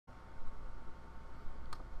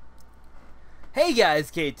Hey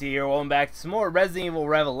guys, KT here, welcome back to some more Resident Evil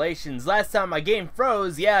Revelations. Last time my game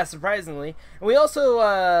froze, yeah, surprisingly. And we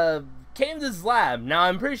also, came to this lab. Now,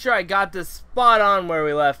 I'm pretty sure I got this spot on where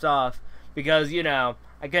we left off. Because, you know,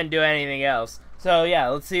 I couldn't do anything else. So, yeah,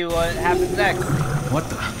 let's see what happens next. What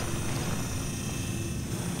the?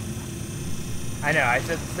 I know, I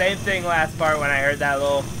said the same thing last part when I heard that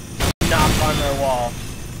little knock on the wall.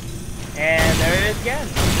 And there it is again.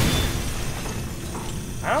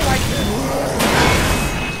 I don't like this.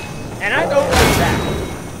 And I don't like that.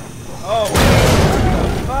 Oh, what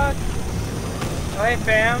the fuck? Oh, hey,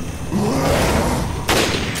 fam.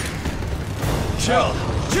 Jill!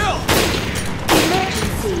 Jill!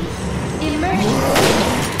 Emergency! Emergency!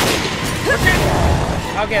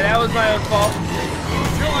 Okay, that was my own fault.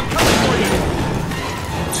 Jill, I'm coming for you!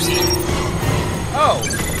 Oh!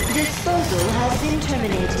 Disposal has been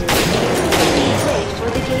terminated. Please wait for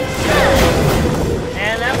the gate to open.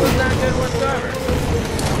 And that was not good whatsoever.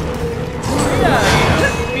 Yeah, you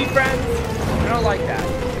know, be friends. I don't like that.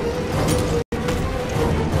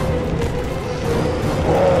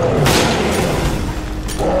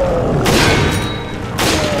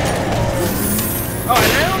 Oh,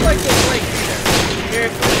 and I don't like those legs either.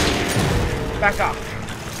 Seriously. Back off.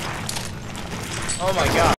 Oh my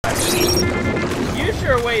god. You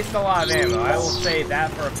sure waste a lot of ammo, I will say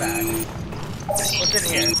that for a fact.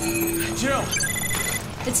 What's in here? Jill!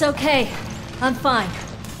 It's okay. I'm fine.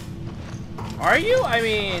 Are you? I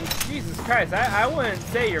mean, Jesus Christ, I wouldn't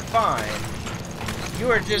say you're fine.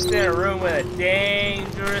 You are just in a room with a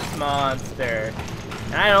dangerous monster.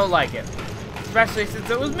 And I don't like it. Especially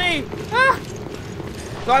since it was me! Ah!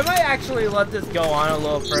 So I might actually let this go on a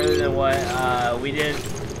little further than what we did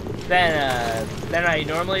than I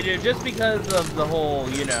normally do, just because of the whole,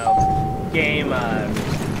 you know, game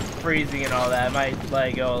freezing and all that. I might let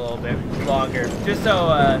it go a little bit longer, just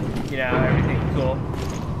so you know, everything's cool.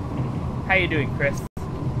 How you doing, Chris?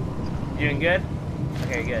 You doing good?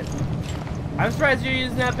 Okay, good. I'm surprised you're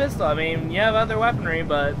using that pistol. I mean, you have other weaponry,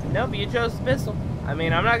 but nope, you chose the pistol. I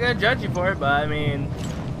mean, I'm not gonna judge you for it, but I mean,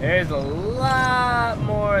 there's a lot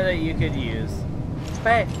more that you could use.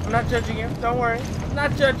 But hey, I'm not judging you. Don't worry. I'm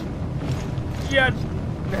not judging. Judge.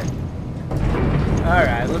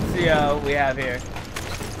 Alright, let's see what we have here.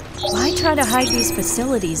 Why try to hide these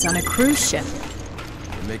facilities on a cruise ship?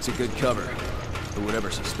 It makes a good cover. Who would ever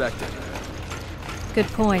suspect it? Good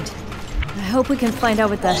point. I hope we can find out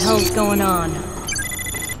what the hell's going on. I'm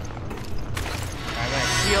gonna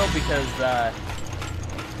heal because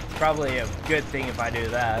it's probably a good thing if I do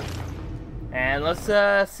that. And let's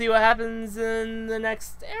see what happens in the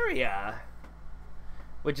next area.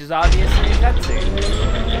 Which is obviously a cutscene.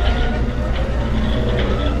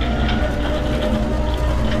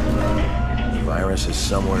 The virus is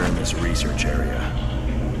somewhere in this research area.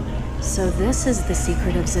 So this is the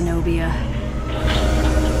secret of Zenobia.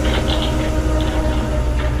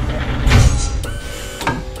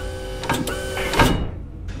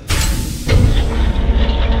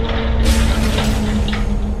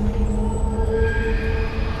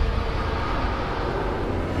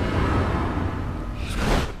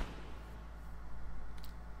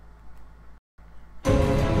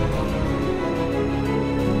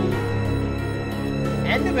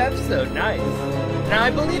 End of episode, nice. Now,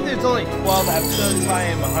 I believe there's only 12 episodes if I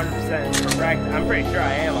am 100% correct. I'm pretty sure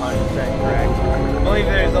I am 100% correct. I believe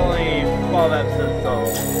there's only 12 episodes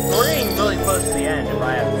total. So we're getting really close to the end, if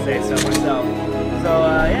I have to say so myself. So,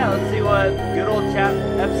 yeah, let's see what good old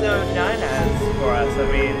episode 9 has for us.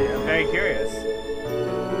 I mean, I'm very curious.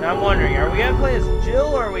 Now, I'm wondering, are we going to play as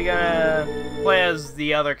Jill, or are we going to play as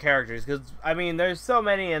the other characters? Because, I mean, there's so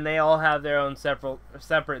many, and they all have their own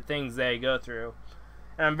separate things they go through.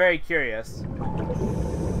 And I'm very curious.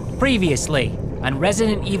 Previously on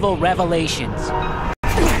Resident Evil Revelations.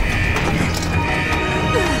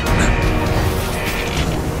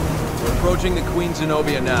 We're approaching the Queen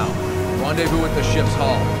Zenobia now. Rendezvous at the ship's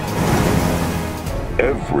hull.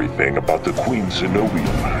 Everything about the Queen Zenobia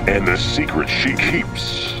and the secrets she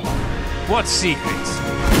keeps. What secrets?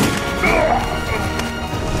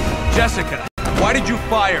 Jessica, why did you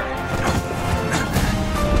fire?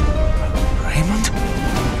 Raymond?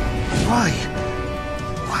 Why?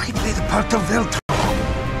 Why play the part of Veltro?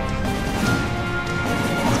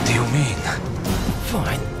 What do you mean?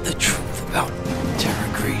 Find the truth about Terra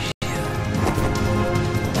Grigia.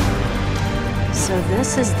 So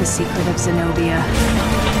this is the secret of Zenobia.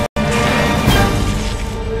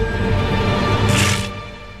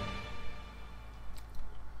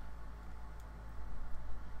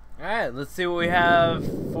 Alright, let's see what we have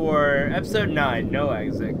for episode 9, no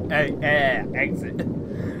exit. Exit.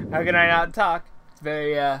 How can I not talk? It's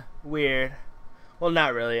very, weird. Well,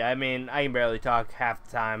 not really. I mean, I can barely talk half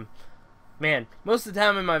the time. Man, most of the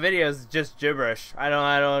time in my videos is just gibberish. I don't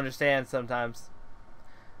understand sometimes.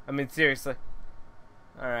 I mean, seriously.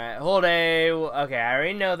 Alright, hold A. Okay, I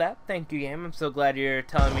already know that. Thank you, game. I'm so glad you're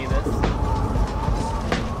telling me this.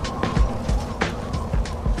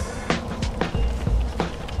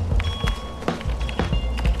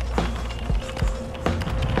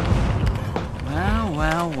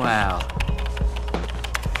 Wow.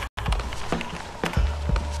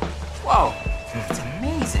 Whoa, it's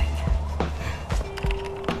amazing.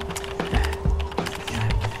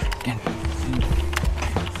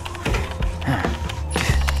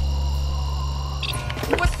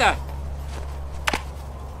 What the?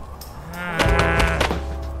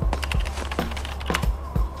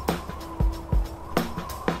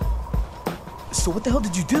 So what the hell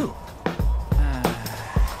did you do?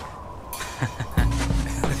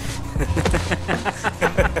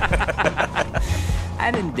 I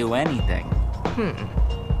didn't do anything.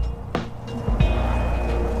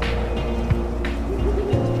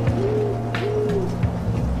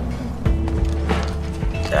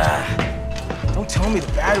 Don't tell me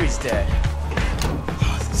the battery's dead.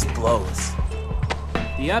 Oh, this blows.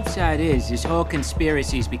 The upside is this whole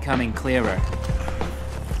conspiracy's becoming clearer.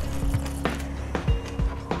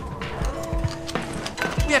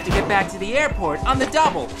 We have to get back to the airport on the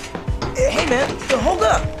double. Hey man, hold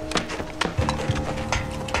up.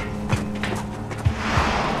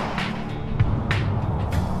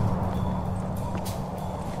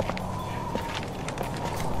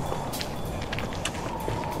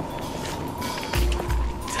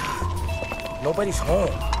 Nobody's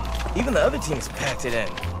home. Even the other teams packed it in.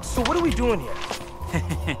 So what are we doing here?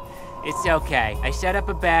 It's okay. I set up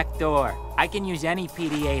a back door. I can use any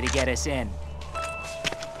PDA to get us in.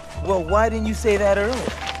 Well, why didn't you say that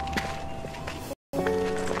earlier?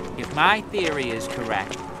 If my theory is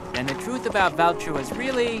correct, then the truth about Veltro is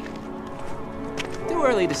really too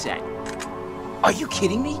early to say. Are you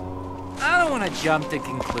kidding me? I don't want to jump to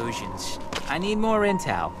conclusions. I need more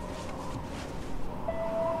intel.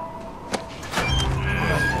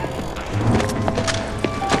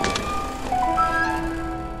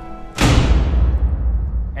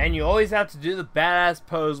 And you always have to do the badass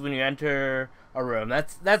pose when you enter a room.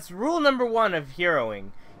 That's rule number 1 of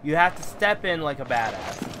heroing. You have to step in like a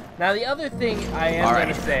badass. Now the other thing I am going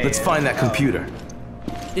to say let's find that computer.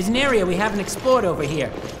 There's an area we haven't explored over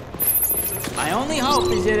here. My only hope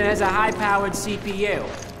is that it has a high-powered CPU.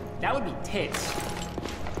 That would be tits.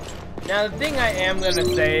 Now the thing I am going to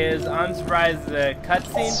say is I'm surprised the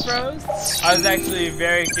cutscene froze. I was actually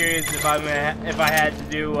very curious if I had to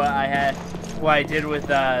do what I did with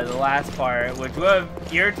the last part, which would have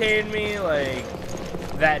irritated me. Like,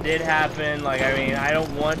 that did happen. Like, I mean, I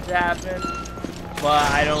don't want to happen,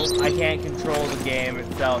 but I can't control the game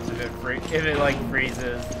itself if it like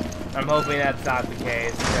freezes. I'm hoping that's not the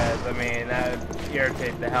case, because I mean that would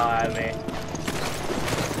irritate the hell out of me.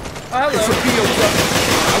 Oh, hello. It's a B.O.W.s.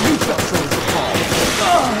 I knew Veltro was a call.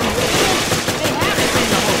 They haven't been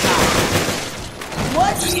the whole time.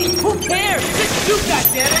 What? Who cares? Just shoot,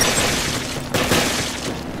 goddammit!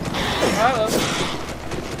 Hello.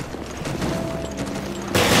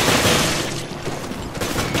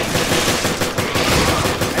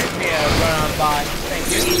 Run on by. Thank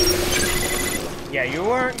you. Yeah, you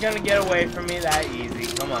weren't gonna get away from me that easy.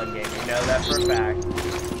 Come on, game. You know that for a fact.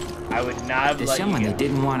 I would not have let you go. There's someone they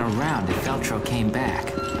didn't want around if Veltro came back.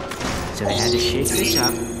 So they had to shake this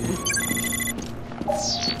up.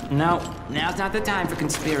 No, now's not the time for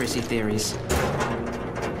conspiracy theories.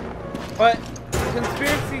 But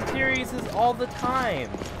conspiracy theories is all the time.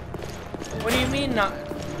 What do you mean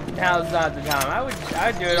now's not the time?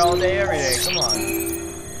 I'd do it all day, every day. Come on.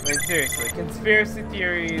 I mean, seriously, conspiracy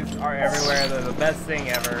theories are everywhere. They're the best thing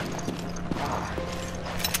ever.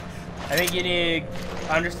 I think you need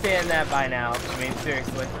to understand that by now. I mean,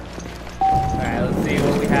 seriously. Alright, let's see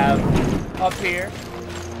what we have up here.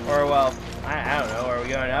 Or, well, I don't know. Are we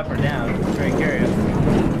going up or down? I'm very curious.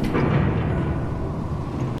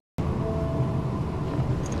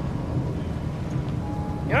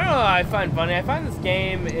 You know what I find funny? I find this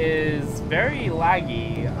game is very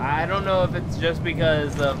laggy. I don't know if it's just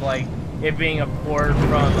because of, like, it being a port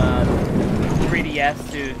from 3DS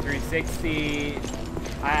to 360.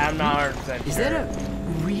 I'm not 100% sure. Is that a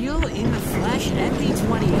real in-the-flesh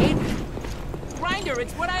MB-28? Grinder,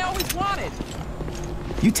 it's what I always wanted!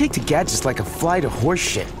 You take to gadgets like a fly to horse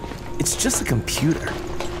shit. It's just a computer.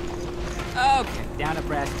 Okay, down to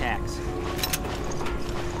brass tacks.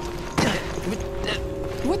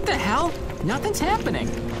 What the hell? Nothing's happening.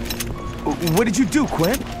 What did you do,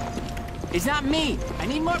 Quinn? It's not me. I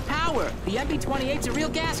need more power. The MB-28's a real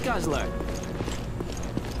gas guzzler.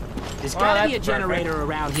 There's gotta be a generator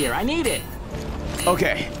around here. I need it.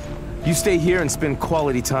 Okay. You stay here and spend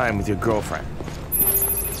quality time with your girlfriend.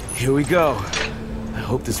 Here we go. I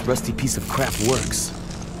hope this rusty piece of crap works.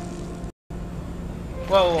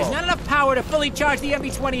 Whoa. There's not enough power to fully charge the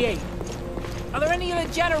MB-28. Are there any other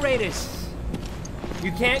generators?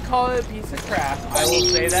 You can't call it a piece of crap. I will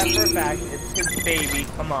say that for a fact. It's his baby.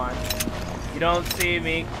 Come on. You don't see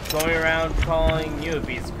me going around calling you a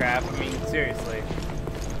piece of crap. I mean, seriously.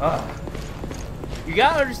 Ugh. You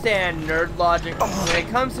gotta understand nerd logic. When it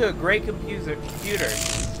comes to a great computer,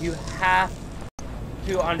 you have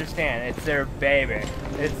to understand it's their baby.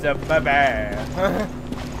 It's a baby.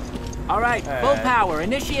 All right, full power.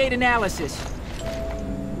 Initiate analysis.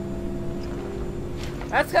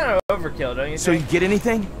 That's kind of overkill, don't you think? So you get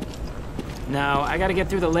anything? No, I gotta get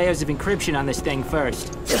through the layers of encryption on this thing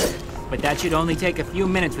first. But that should only take a few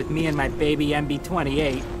minutes with me and my baby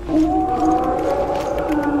MB-28.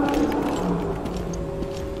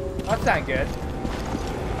 That's not good.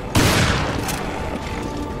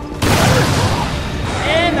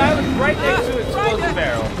 And I was right next to an explosive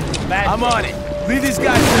barrel. I'm on it. Leave these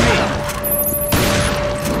guys to me.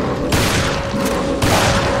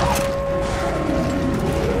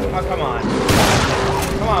 Oh, come on.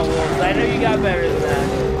 Come on, Wolves. I know you got better than that.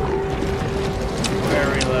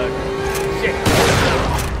 Better reload. Shit.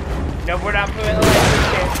 No, we're not putting the lights in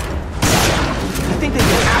shit. I think they've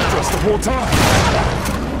been after us the whole time.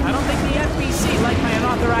 I don't think the FBC liked my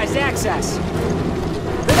unauthorized access.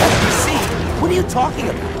 The FBC? What are you talking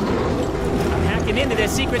about? I'm hacking into their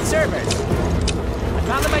secret servers. I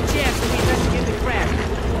found them by chance when we investigated the crash.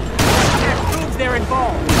 This attack proves they're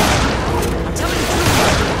involved. I'm telling you the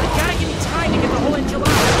truth, you gotta give me time to get the whole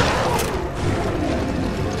enchilada.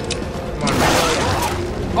 Come on, reload.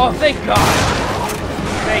 Oh, thank God.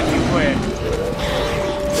 Thank you, Quinn.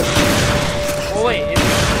 Oh, wait.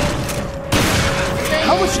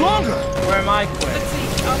 How much longer? Where am I, Quinn? Let's see.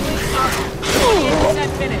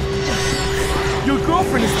 Finished. Your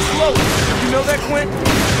girlfriend is the slowest. You know that, Quinn?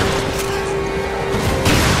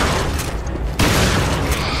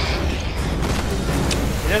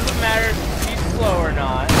 It doesn't matter if she's slow or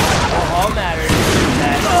not. All matters is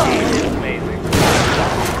that she is amazing.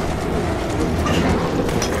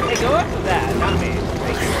 Hey, go up with that, not me.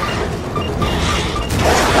 Thank you.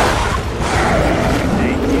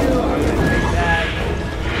 Thank you. I'm gonna take that.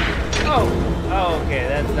 Oh, okay,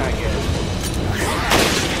 that's not good.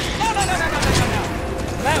 No.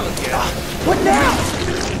 That was good. What now?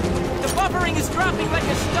 The buffering is dropping like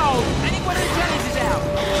a stone. I think one of the jellies is out.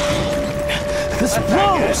 This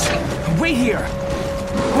blows! Wait here!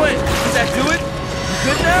 Quinn, does that do it? You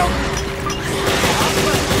good now?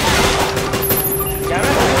 Damn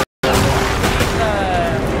it.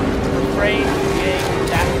 Afraid of getting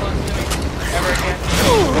that close to me ever again.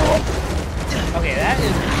 Okay, that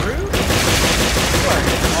is rude. Sure.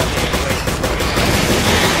 Okay, wait.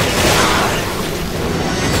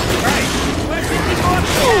 Right.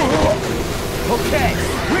 Okay,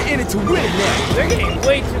 we're in it to win it now. They're getting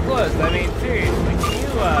way too close. I mean, seriously, can you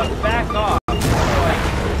back off for like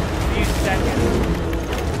a few seconds?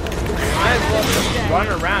 Might as well just run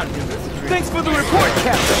around because this is ridiculous. Thanks for the report,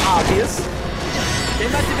 Captain Obvious. They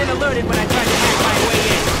must have been alerted when I tried to hack my way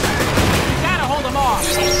in. You gotta hold them off.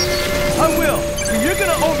 I will. You're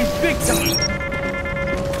gonna owe me big time.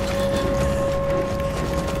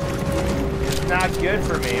 It's not good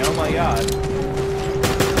for me. Oh my God.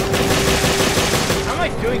 How am I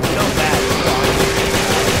doing so bad?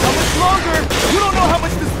 How much longer? You don't know how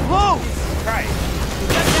much this blows. Christ.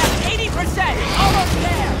 Just at 80%. Almost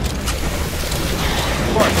there.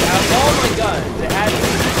 Of course, out of all my guns, it had to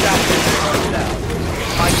be the shotgun that closed out.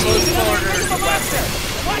 My close quarters weapon.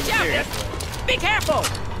 Watch out. Seriously. Be careful.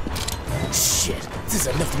 Shit, this is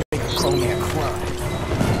enough to make a grown man cry.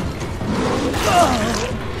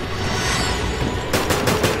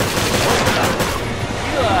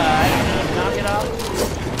 You, I don't know, knock it off.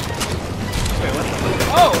 Wait, what the?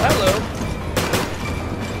 Oh, hello.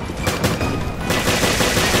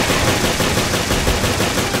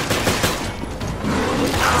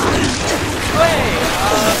 Hey,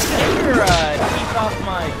 can you keep off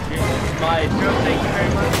my joke? Thank you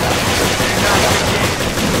very much. Not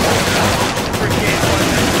appreciate one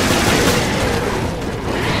minute.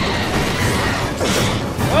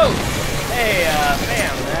 Whoa! Hey,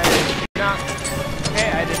 ma'am, that is not... Okay,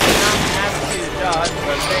 I did not ask you to dodge,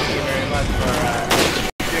 but thank you very much for,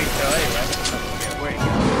 doing so anyway. Okay, where you go?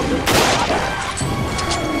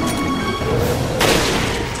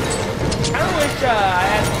 I wish, I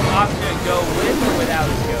had the option to go with or without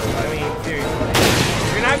the scope. I mean,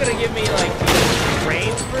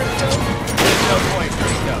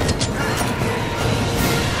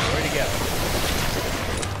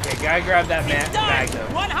 Gotta grab that bag though.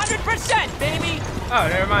 100%, baby! Oh,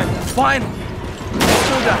 never mind. Finally!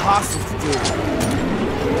 Still got hostiles to deal with.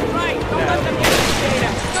 Right, don't let them get the data.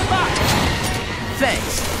 Good luck!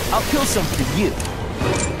 Thanks. I'll kill some for you.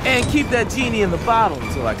 And keep that genie in the bottle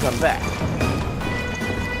until I come back.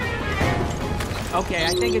 Okay,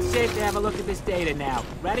 I think it's safe to have a look at this data now.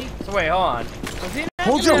 Ready? So wait, hold on. Was he not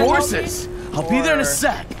Hold your gonna help horses! me? I'll be there in a Or-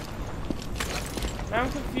 sec. Now I'm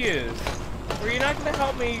confused. Were you not gonna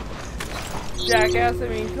help me, jackass? I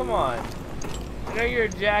mean, come on. I know you're a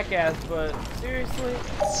jackass, but seriously?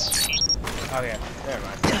 Okay, never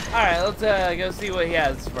mind. Alright, let's go see what he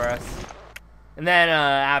has for us. And then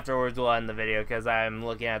afterwards we'll end the video because I'm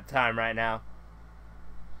looking at the time right now.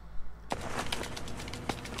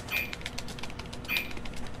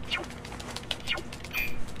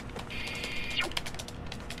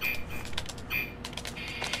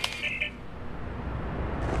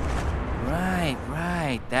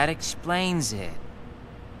 Right. That explains it.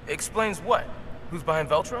 Explains what? Who's behind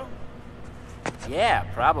Veltro? Yeah,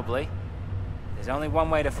 probably. There's only one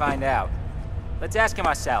way to find out. Let's ask him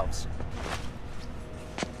ourselves.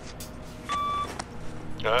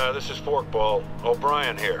 This is Forkball.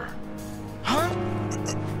 O'Brien here. Huh?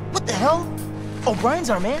 What the hell? O'Brien's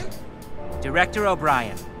our man? Director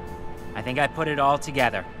O'Brien. I think I put it all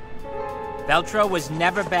together. Veltro was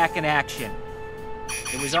never back in action.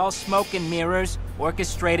 It was all smoke and mirrors,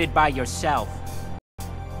 orchestrated by yourself.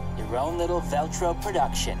 Your own little Veltro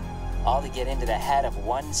production. All to get into the head of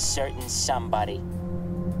one certain somebody.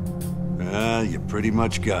 You pretty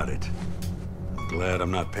much got it. I'm glad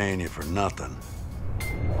I'm not paying you for nothing.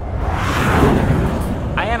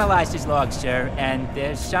 I analyzed his log, sir, and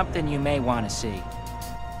there's something you may want to see.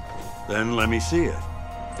 Then let me see it.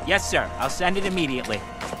 Yes, sir. I'll send it immediately.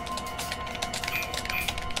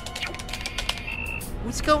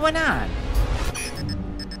 What's going on?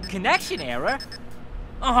 Connection error?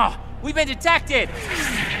 Oh, we've been detected!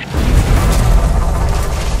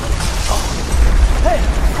 Hey,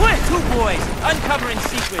 what? Two boys, uncovering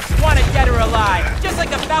secrets, wanted dead or alive, just like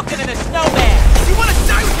the Falcon and the Snowman! You wanna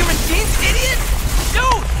die with your machines, idiot?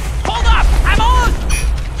 Dude, hold up! I'm on!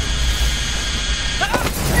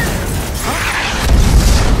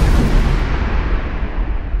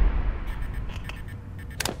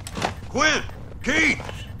 Quinn! Keith!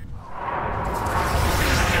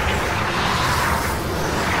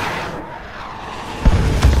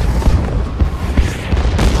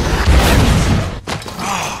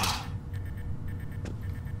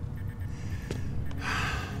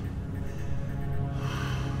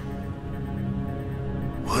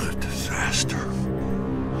 What a disaster.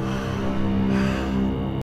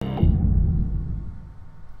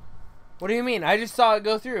 What do you mean? I just saw it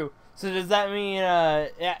go through. So does that mean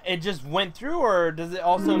it just went through, or does it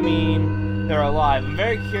also mean they're alive? I'm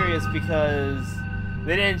very curious because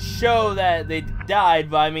they didn't show that they died,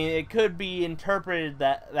 but I mean it could be interpreted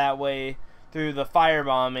that way through the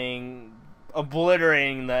firebombing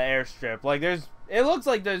obliterating the airstrip. Like it looks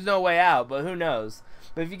like there's no way out, but who knows?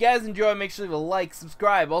 But if you guys enjoy, make sure to leave a like,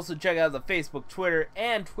 subscribe. Also check out the Facebook, Twitter,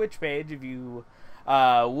 and Twitch page if you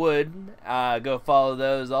would. Go follow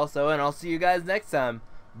those also, and I'll see you guys next time.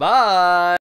 Bye!